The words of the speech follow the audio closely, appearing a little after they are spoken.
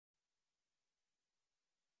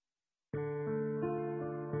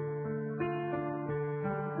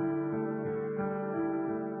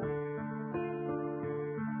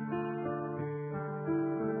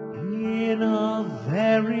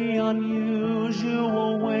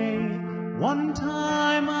unusual way. One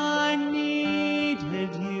time I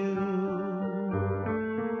needed you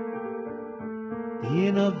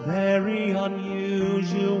in a very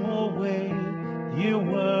unusual way. You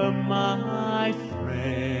were my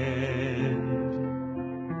friend.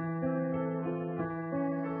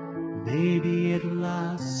 Maybe it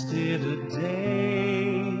lasted a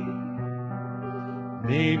day,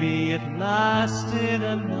 maybe it lasted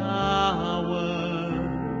an hour,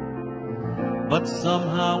 but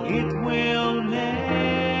somehow it will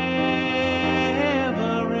never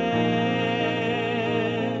end.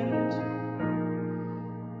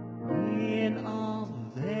 In a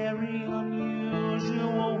very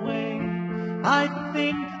unusual way, I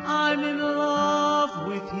think I'm in love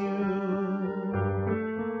with you.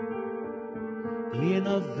 In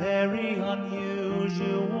a very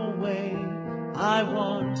unusual way, I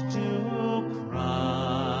want to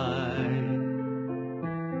cry.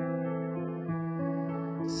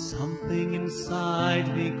 Something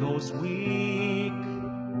inside me goes weak.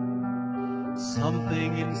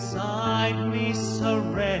 Something inside me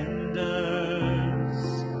surrenders.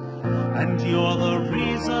 And you're the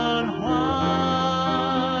reason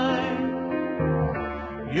why.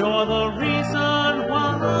 You're the reason why.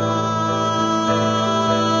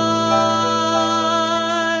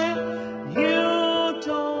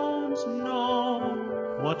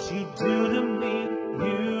 What you do to me,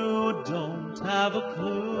 you don't have a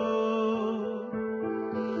clue.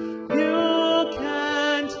 You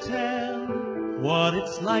can't tell what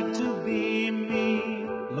it's like to be me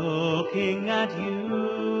looking at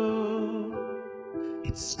you.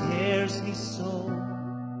 It scares me so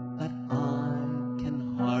that I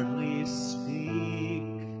can hardly speak.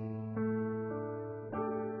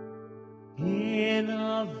 In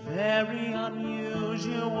a very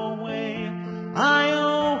unusual way, I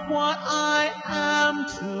owe what I am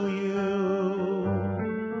to you.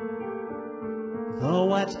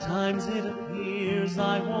 Though at times it appears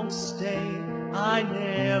I won't stay, I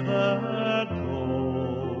never go.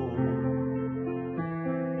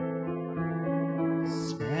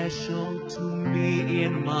 Special to me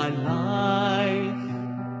in my life,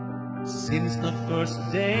 since the first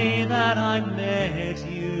day that I met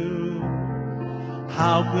you.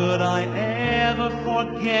 How could I ever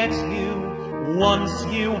forget you once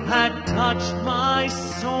you had touched my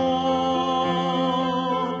soul?